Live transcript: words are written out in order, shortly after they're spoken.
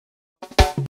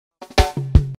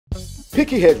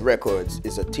Pikkihead Records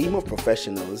is a team of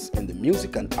professionals in the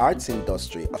music and arts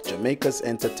industry of Jamaica's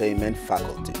entertainment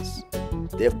faculties.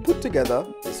 They have put together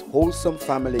this wholesome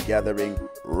family gathering,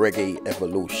 Reggae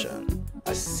Evolution,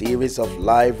 a series of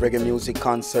live reggae music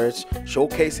concerts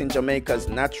showcasing Jamaica's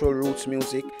natural roots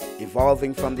music,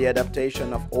 evolving from the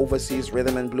adaptation of overseas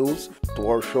rhythm and blues to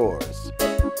our shores.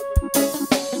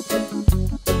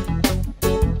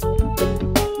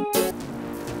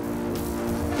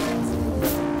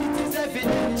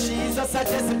 Just a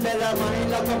Jezebel, mind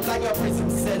lock up like a prison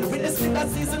cell. With the sleeper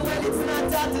season, well, it's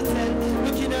not hard to tell.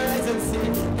 Look in her eyes and see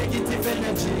negative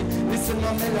energy. Listen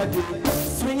my melody.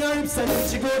 Swing her hips and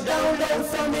she go down, down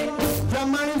for me.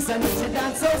 From my hips and she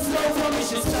dance so slow for me.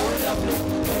 She's so lovely,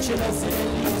 but she loves it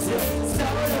and leaves you. So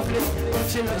lovely, but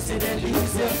she loves it and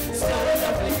leaves you. So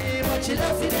lovely, but she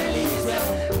loves it and leaves you.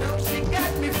 Now she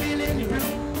got me feeling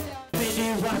blue. Baby,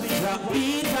 rock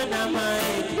beat on her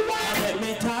mind. Let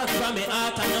me talk from me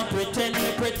heart and not pretend.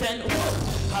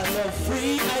 I love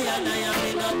free, I am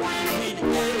in a with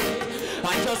me. I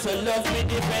just love me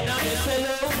different and I say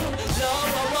love,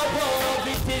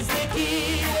 it is the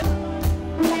key.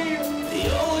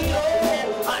 Yo,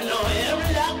 I know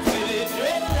every lock with it,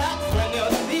 red lock when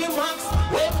you're the max.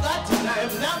 We've got to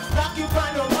life, not stuck you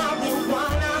find a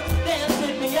marijuana. Dance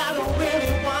with me, I don't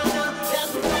really wanna.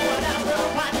 Dance with no one ever,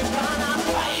 find the corner.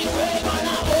 I ain't ready on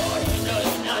a board,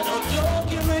 I don't joke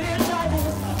with it.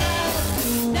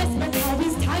 That's my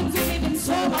hobbies, time to live in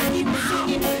so I keep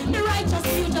singing. The righteous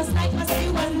feel just like my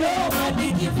stew and nobody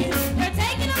giving. They're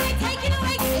taking away, taking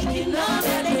all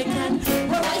that they can.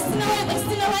 We're wasting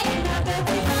away, not that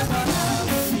we have enough.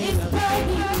 It's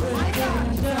burning, my God,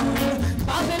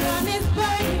 Babylon is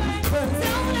burning,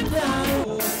 down and down.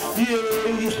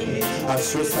 Yeah,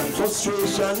 stress and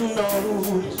frustration, no.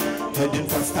 Heading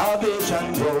for starvation,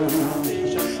 no.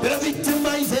 The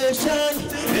victimization,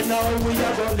 and now we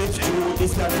are gonna live through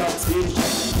this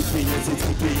taxation. It's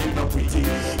paying no pretty.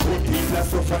 Good people are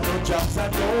suffering, no jobs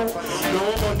and no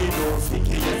money, no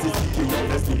sticky. Yes, it's sticky,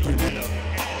 yes, sticky.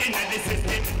 In the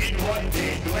system, in one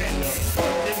day dwell.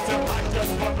 Things are not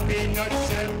just for peanut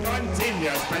shell.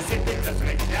 Continuous, specific, just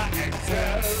like your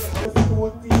excel.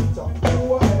 School teacher, who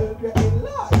will help you in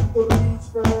life to reach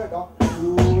further.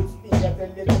 Roots, teacher,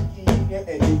 tell you to keep your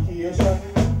education.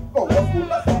 Go to school,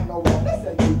 that's not that's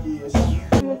education.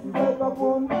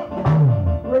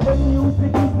 Reggae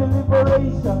music is the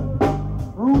liberation.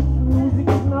 Roots music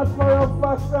is not for a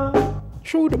fashion.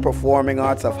 Through the performing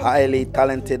arts of highly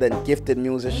talented and gifted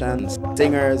musicians,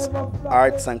 singers,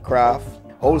 arts and craft,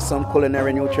 wholesome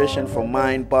culinary nutrition for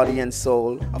mind, body and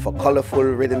soul of a colorful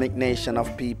rhythmic nation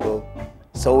of people,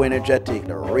 so energetic,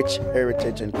 the rich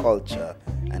heritage and culture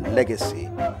and legacy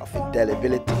of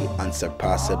indelibility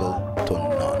unsurpassable to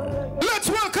none. Let's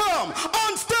welcome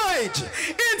on stage,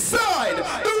 inside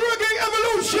the Reggae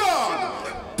Evolution,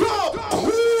 Dubkor!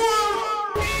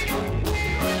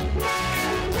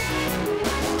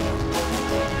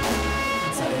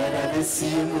 Tired of the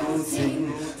same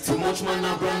routine, too much man a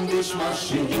brandish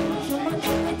machine. Too much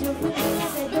man a do for things I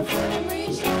said before them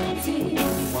reach 19.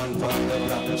 One pound of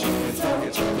black and chocolate.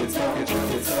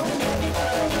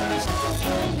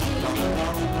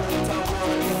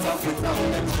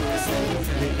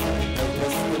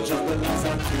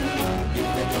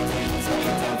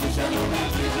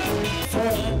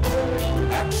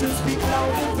 Actions speak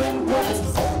louder than words.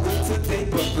 All good today,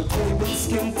 but the table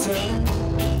skin turn.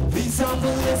 These are the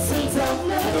lessons I've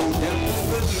learned. Don't gamble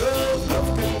with love, love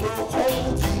can grow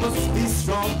cold. You must be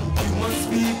strong, you must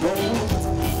be bold.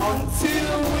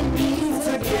 Until we meet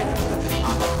again, I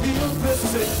feel the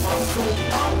same.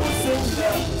 I was in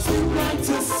love, too right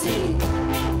to see.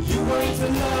 You weren't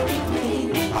in love with me.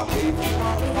 I gave you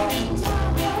my heart.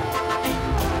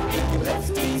 You left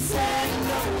me sad.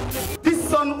 This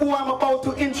son who I'm about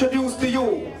to introduce to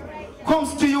you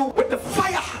comes to you with the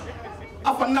fire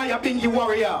of a Naya Bingi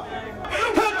warrior.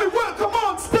 Help me welcome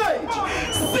on stage,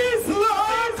 Sizzla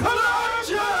and Chronixx.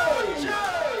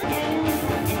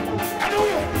 And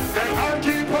they can't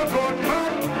keep a good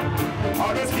man,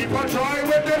 or just keep a joy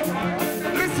with them.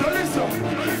 Listen,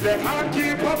 they can't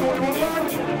keep a good woman,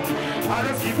 or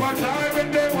just keep a joy when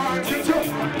they want you to.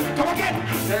 Come again,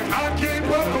 they can't keep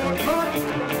a good man,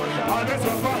 or just a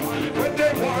fun when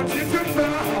they want you to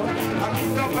know. I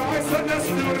keep the voice and the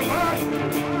student man.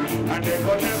 And they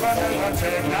could never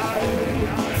take that.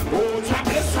 Oh, Jack,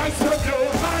 this side's the blue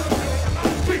man.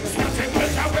 Things getting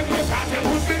better when we got him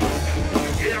with me.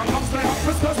 Here comes the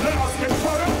officers, they're asking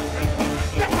for him.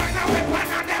 They're fine now with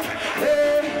one of them.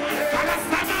 Hey, and that's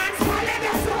the man's falling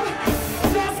us all.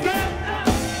 Just get.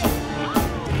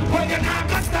 When you're not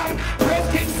gonna stop, praise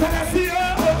King Celestia.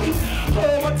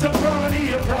 Oh, what a brother.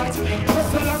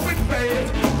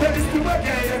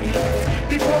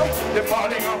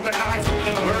 night.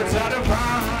 Words are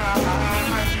divine.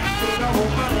 Put a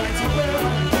woman right to will.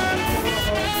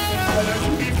 Tell her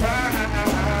to be fine.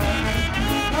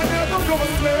 I never go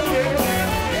astray.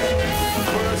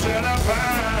 Words are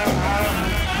divine.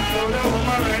 Put a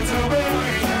woman right to will.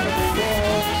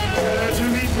 Tell her to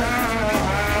be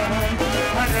fine.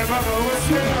 I never go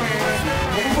astray.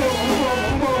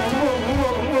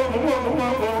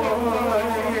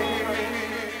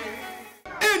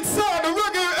 Inside the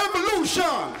reggae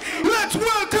evolution, let's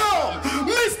welcome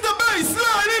Mr.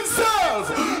 Bassline himself,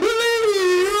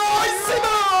 Leroy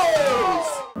Sibbles.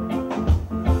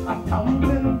 I'm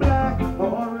tumbling black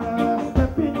or a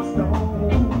stepping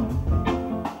stone.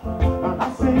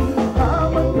 I say,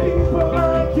 I'm a people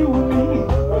like you and me.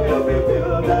 We'll be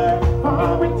building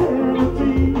our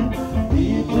eternity.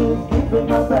 Each is giving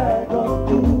a bag of